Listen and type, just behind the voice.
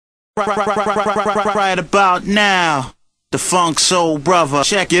Right about now, the Funk Soul Brother.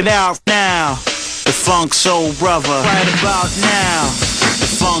 Check it out now, the Funk Soul Brother. Right about now, the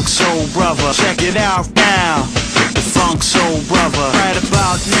Funk Soul Brother. Check it out now, the Funk Soul Brother. Right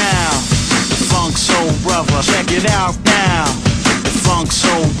about now, the Funk Soul Brother. Check it out now, the Funk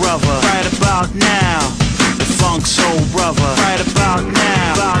Soul Brother. Right about now, the Funk Soul Brother. Right about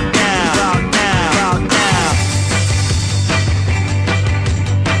now, about now, about now, about now.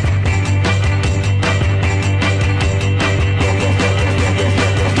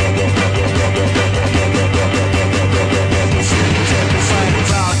 About now, Funk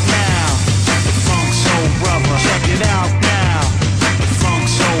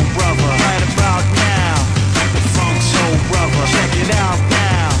Soul Brother. Right about now,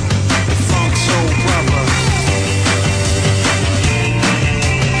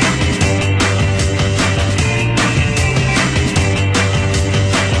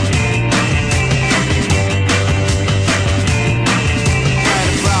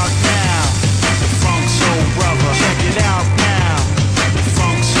 Funk Soul Brother. Check it out now,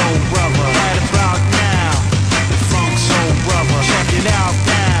 Funk Soul Brother. Right about now, Funk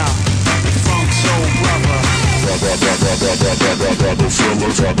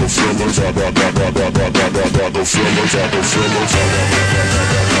Soul Brother. Check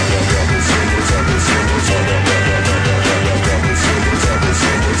it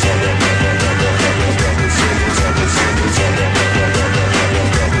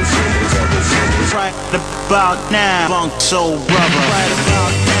out now, Funk Soul Brother. Right about now, Funk Soul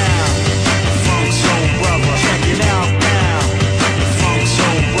Brother. Check it out now, Funk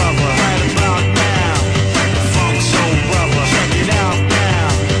Soul Brother. Right about now.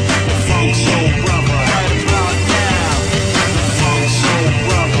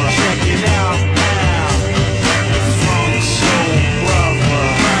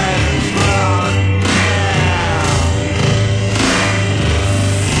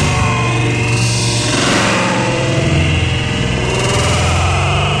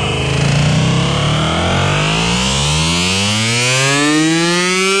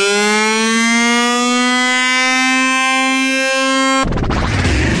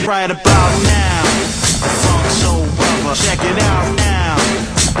 Right about now, Funk Soul Brother. Check it out now,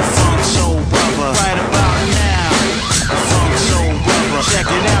 Funk Soul Brother. Right about now, Funk Soul Brother. Check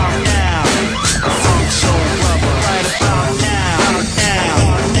it out now, Funk Soul Brother. Right about now, now,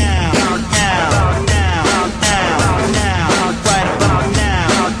 now, now, now, now, now. Right about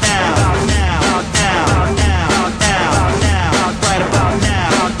now, now, now, now, now, now. Right about now, now,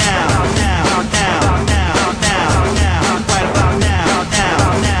 now, now,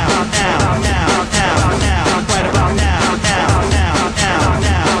 now,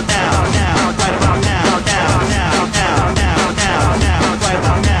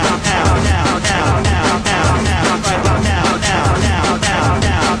 now. Right about now, now.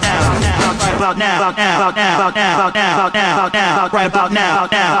 About now, about now, about now, about now, about now, about now, about now, right about now,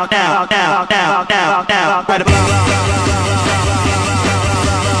 about now, about now, about now, about now, about now, right about now, Funk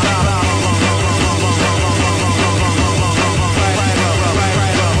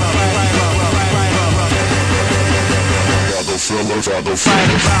Soul Brother. Check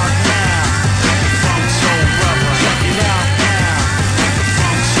it out now, Funk Soul Brother. Right about now, Funk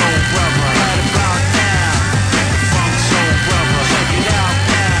Soul Brother. Check it out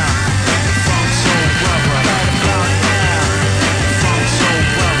now, Funk Soul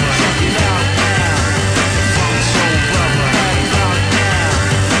Brother. Right about now, Funk Soul Brother. Check it out now, Funk Soul Brother. Right about now,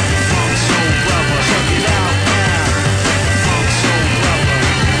 Funk Soul Brother. Check it out now, Funk Soul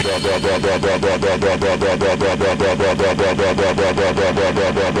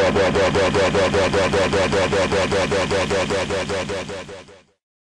Brother.